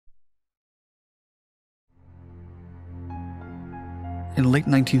In late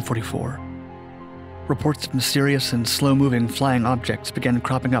 1944, reports of mysterious and slow-moving flying objects began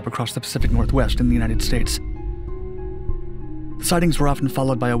cropping up across the Pacific Northwest in the United States. The sightings were often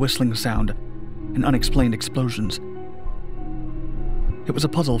followed by a whistling sound and unexplained explosions. It was a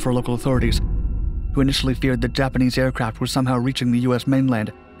puzzle for local authorities, who initially feared that Japanese aircraft were somehow reaching the US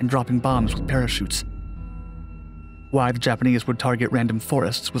mainland and dropping bombs with parachutes. Why the Japanese would target random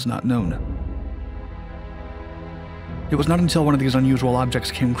forests was not known. It was not until one of these unusual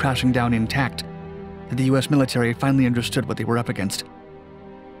objects came crashing down intact that the US military finally understood what they were up against.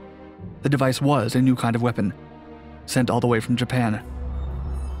 The device was a new kind of weapon, sent all the way from Japan.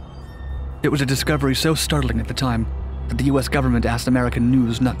 It was a discovery so startling at the time that the US government asked American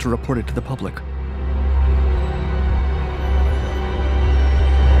news not to report it to the public.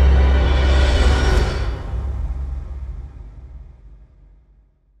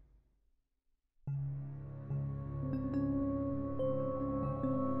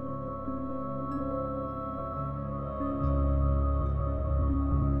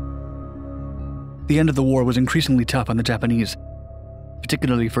 The end of the war was increasingly tough on the Japanese,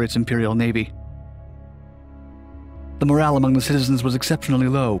 particularly for its Imperial Navy. The morale among the citizens was exceptionally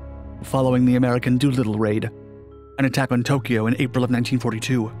low following the American Doolittle raid, an attack on Tokyo in April of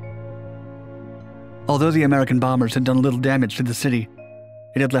 1942. Although the American bombers had done little damage to the city,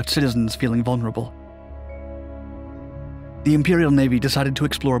 it had left citizens feeling vulnerable. The Imperial Navy decided to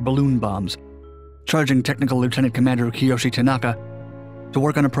explore balloon bombs, charging Technical Lieutenant Commander Kiyoshi Tanaka to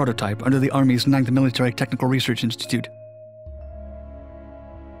work on a prototype under the Army's 9th Military Technical Research Institute.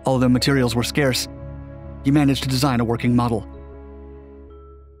 Although materials were scarce, he managed to design a working model.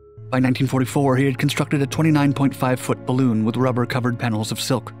 By 1944, he had constructed a 29.5-foot balloon with rubber-covered panels of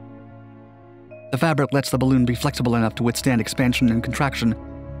silk. The fabric lets the balloon be flexible enough to withstand expansion and contraction,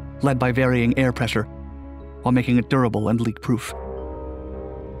 led by varying air pressure, while making it durable and leak-proof.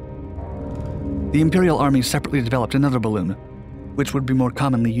 The Imperial Army separately developed another balloon, which would be more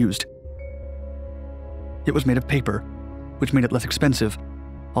commonly used. It was made of paper, which made it less expensive,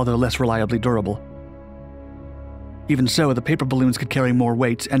 although less reliably durable. Even so, the paper balloons could carry more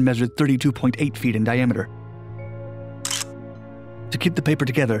weight and measured 32.8 feet in diameter. To keep the paper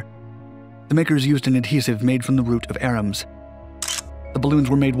together, the makers used an adhesive made from the root of arums. The balloons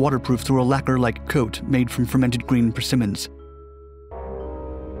were made waterproof through a lacquer-like coat made from fermented green persimmons.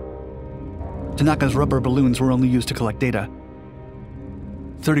 Tanaka's rubber balloons were only used to collect data.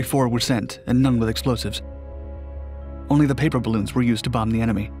 34 were sent, and none with explosives. Only the paper balloons were used to bomb the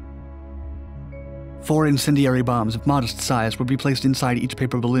enemy. 4 incendiary bombs of modest size would be placed inside each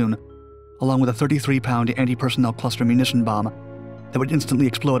paper balloon, along with a 33-pound anti-personnel cluster munition bomb that would instantly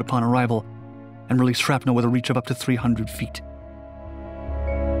explode upon arrival and release shrapnel with a reach of up to 300 feet.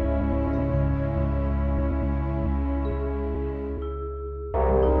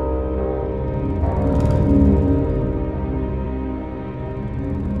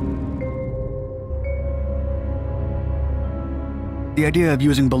 The idea of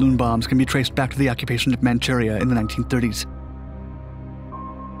using balloon bombs can be traced back to the occupation of Manchuria in the 1930s.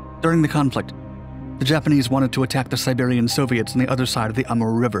 During the conflict, the Japanese wanted to attack the Siberian Soviets on the other side of the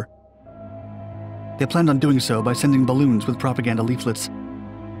Amur River. They planned on doing so by sending balloons with propaganda leaflets.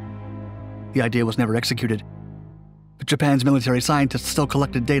 The idea was never executed, but Japan's military scientists still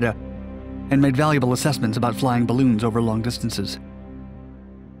collected data and made valuable assessments about flying balloons over long distances.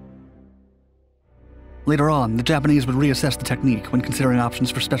 Later on, the Japanese would reassess the technique when considering options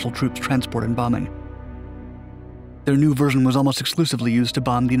for special troops transport and bombing. Their new version was almost exclusively used to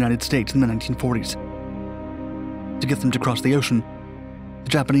bomb the United States in the 1940s. To get them to cross the ocean, the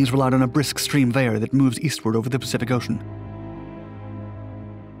Japanese relied on a brisk stream of air that moves eastward over the Pacific Ocean.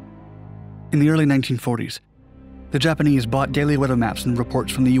 In the early 1940s, the Japanese bought daily weather maps and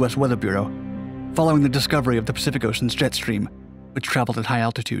reports from the US Weather Bureau, following the discovery of the Pacific Ocean's jet stream, which traveled at high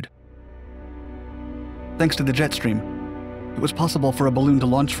altitude. Thanks to the jet stream, it was possible for a balloon to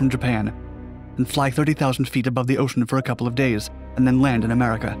launch from Japan and fly 30,000 feet above the ocean for a couple of days and then land in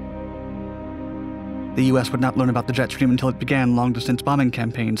America. The US would not learn about the jet stream until it began long-distance bombing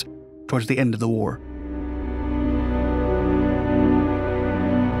campaigns towards the end of the war.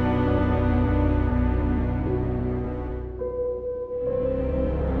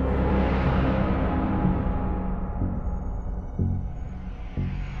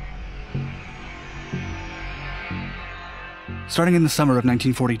 Starting in the summer of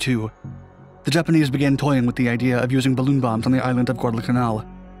 1942, the Japanese began toying with the idea of using balloon bombs on the island of Guadalcanal.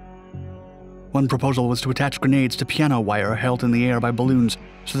 One proposal was to attach grenades to piano wire held in the air by balloons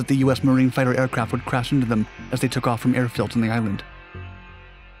so that the US Marine fighter aircraft would crash into them as they took off from airfields on the island.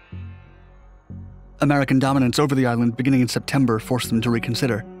 American dominance over the island beginning in September forced them to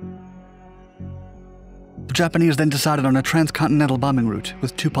reconsider. The Japanese then decided on a transcontinental bombing route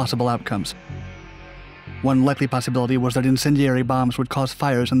with two possible outcomes. One likely possibility was that incendiary bombs would cause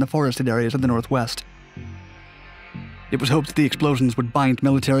fires in the forested areas of the Northwest. It was hoped that the explosions would bind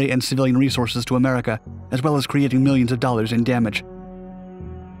military and civilian resources to America, as well as creating millions of dollars in damage.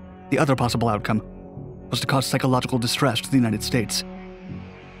 The other possible outcome was to cause psychological distress to the United States.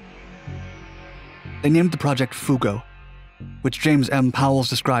 They named the project Fugo, which James M. Powell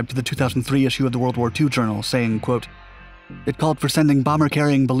described to the 2003 issue of the World War II Journal, saying, quote, "It called for sending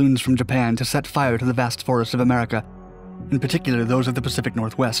bomber-carrying balloons from Japan to set fire to the vast forests of America, in particular those of the Pacific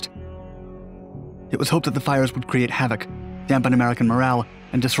Northwest. It was hoped that the fires would create havoc, dampen American morale,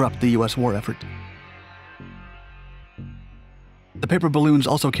 and disrupt the U.S. war effort." The paper balloons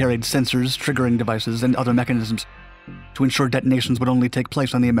also carried sensors, triggering devices, and other mechanisms to ensure detonations would only take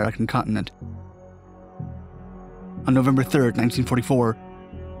place on the American continent. On November 3, 1944,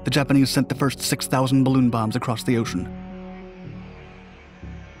 the Japanese sent the first 6,000 balloon bombs across the ocean.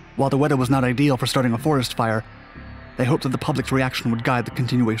 While the weather was not ideal for starting a forest fire, they hoped that the public's reaction would guide the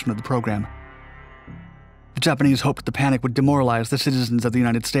continuation of the program. The Japanese hoped the panic would demoralize the citizens of the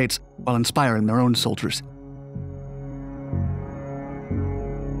United States while inspiring their own soldiers.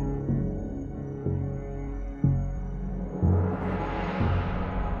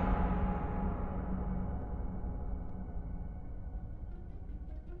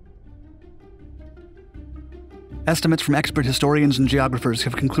 Estimates from expert historians and geographers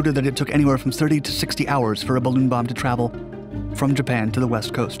have concluded that it took anywhere from 30 to 60 hours for a balloon bomb to travel from Japan to the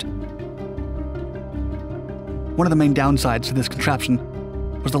West Coast. One of the main downsides to this contraption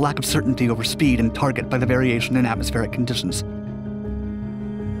was the lack of certainty over speed and target by the variation in atmospheric conditions.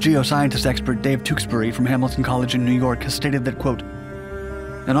 Geoscientist expert Dave Tewksbury from Hamilton College in New York has stated that, quote,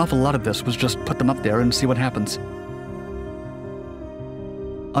 "An awful lot of this was just put them up there and see what happens."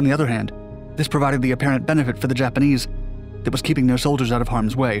 On the other hand, this provided the apparent benefit for the Japanese that was keeping their soldiers out of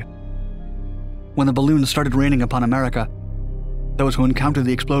harm's way. When the balloons started raining upon America, those who encountered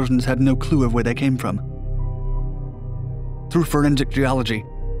the explosions had no clue of where they came from. Through forensic geology,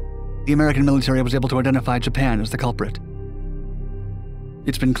 the American military was able to identify Japan as the culprit.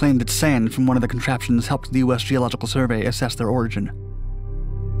 It's been claimed that sand from one of the contraptions helped the U.S. Geological Survey assess their origin.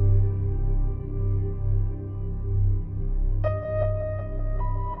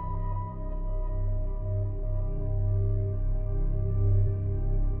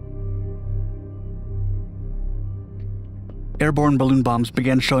 Airborne balloon bombs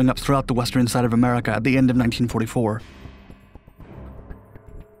began showing up throughout the western side of America at the end of 1944.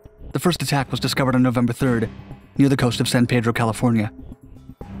 The first attack was discovered on November 3rd, near the coast of San Pedro, California.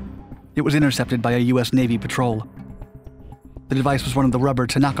 It was intercepted by a U.S. Navy patrol. The device was one of the rubber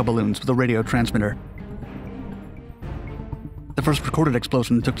Tanaka balloons with a radio transmitter. The first recorded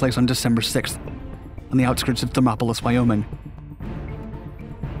explosion took place on December 6th, on the outskirts of Thermopolis, Wyoming.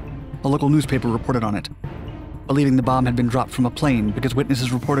 A local newspaper reported on it, believing the bomb had been dropped from a plane because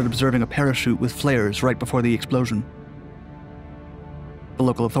witnesses reported observing a parachute with flares right before the explosion. The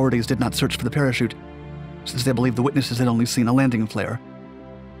local authorities did not search for the parachute, since they believed the witnesses had only seen a landing flare.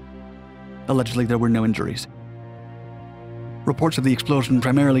 Allegedly, there were no injuries. Reports of the explosion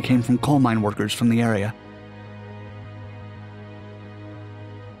primarily came from coal mine workers from the area.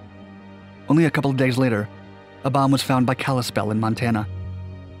 Only a couple of days later, a bomb was found by Kalispell in Montana.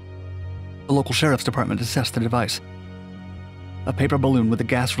 The local sheriff's department assessed the device: a paper balloon with a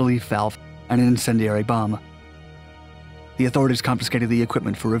gas relief valve and an incendiary bomb. The authorities confiscated the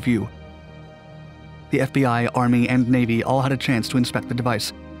equipment for review. The FBI, Army, and Navy all had a chance to inspect the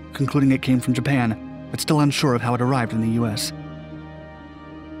device, concluding it came from Japan, but still unsure of how it arrived in the U.S.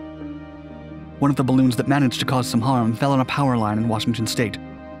 One of the balloons that managed to cause some harm fell on a power line in Washington state.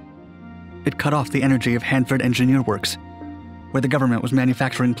 It cut off the energy of Hanford Engineer Works, where the government was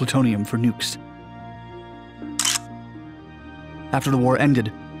manufacturing plutonium for nukes. After the war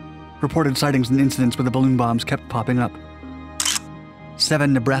ended, reported sightings and incidents with the balloon bombs kept popping up.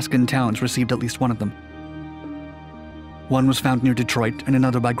 7 Nebraskan towns received at least one of them. One was found near Detroit and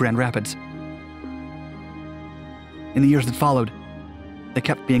another by Grand Rapids. In the years that followed, they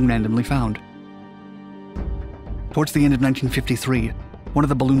kept being randomly found. Towards the end of 1953, one of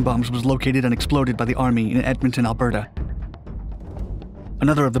the balloon bombs was located and exploded by the Army in Edmonton, Alberta.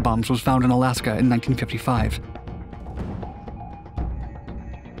 Another of the bombs was found in Alaska in 1955.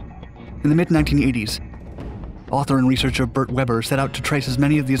 In the mid-1980s, author and researcher Bert Weber set out to trace as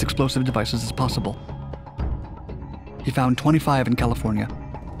many of these explosive devices as possible. He found 25 in California,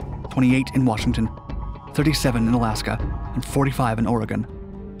 28 in Washington, 37 in Alaska, and 45 in Oregon.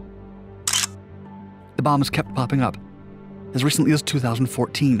 the bombs kept popping up, as recently as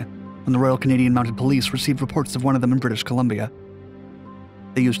 2014, when the Royal Canadian Mounted Police received reports of one of them in British Columbia.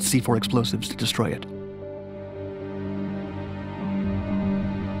 They used C4 explosives to destroy it.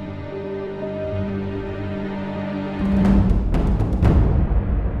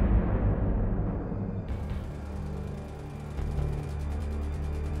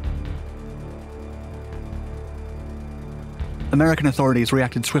 American authorities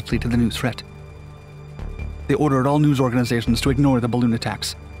reacted swiftly to the new threat. They ordered all news organizations to ignore the balloon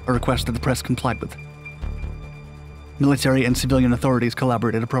attacks, a request that the press complied with. Military and civilian authorities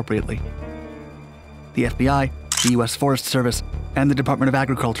collaborated appropriately. The FBI, the U.S. Forest Service, and the Department of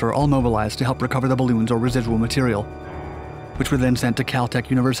Agriculture all mobilized to help recover the balloons or residual material, which were then sent to Caltech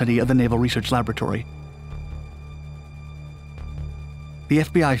University of the Naval Research Laboratory. The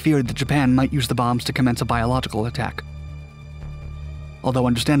FBI feared that Japan might use the bombs to commence a biological attack. Although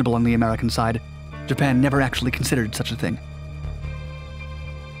understandable on the American side, Japan never actually considered such a thing.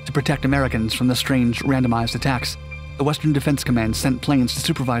 To protect Americans from the strange, randomized attacks, the Western Defense Command sent planes to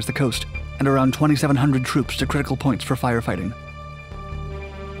supervise the coast and around 2,700 troops to critical points for firefighting.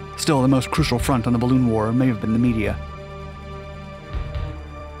 Still, the most crucial front on the balloon war may have been the media.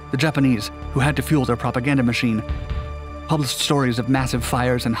 The Japanese, who had to fuel their propaganda machine, published stories of massive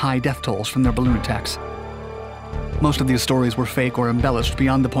fires and high death tolls from their balloon attacks. Most of these stories were fake or embellished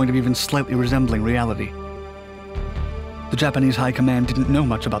beyond the point of even slightly resembling reality. The Japanese High Command didn't know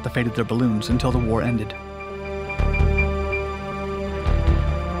much about the fate of their balloons until the war ended.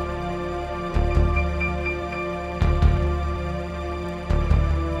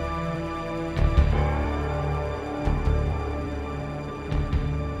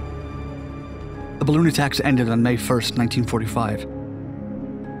 The balloon attacks ended on May 1st, 1945.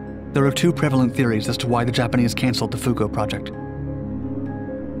 There are two prevalent theories as to why the Japanese canceled the Fugo project.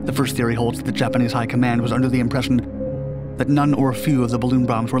 The first theory holds that the Japanese High Command was under the impression that none or few of the balloon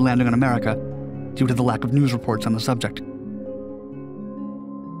bombs were landing on America due to the lack of news reports on the subject.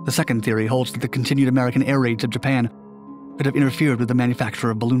 The second theory holds that the continued American air raids of Japan could have interfered with the manufacture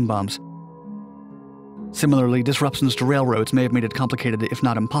of balloon bombs. Similarly, disruptions to railroads may have made it complicated, if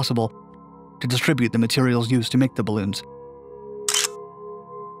not impossible, to distribute the materials used to make the balloons.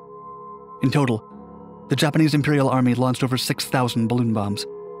 In total, the Japanese Imperial Army launched over 6,000 balloon bombs.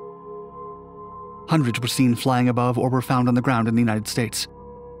 Hundreds were seen flying above or were found on the ground in the United States.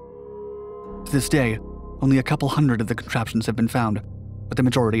 To this day, only a couple hundred of the contraptions have been found, with the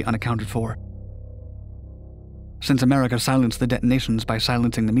majority unaccounted for. Since America silenced the detonations by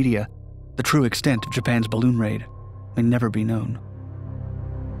silencing the media, the true extent of Japan's balloon raid may never be known.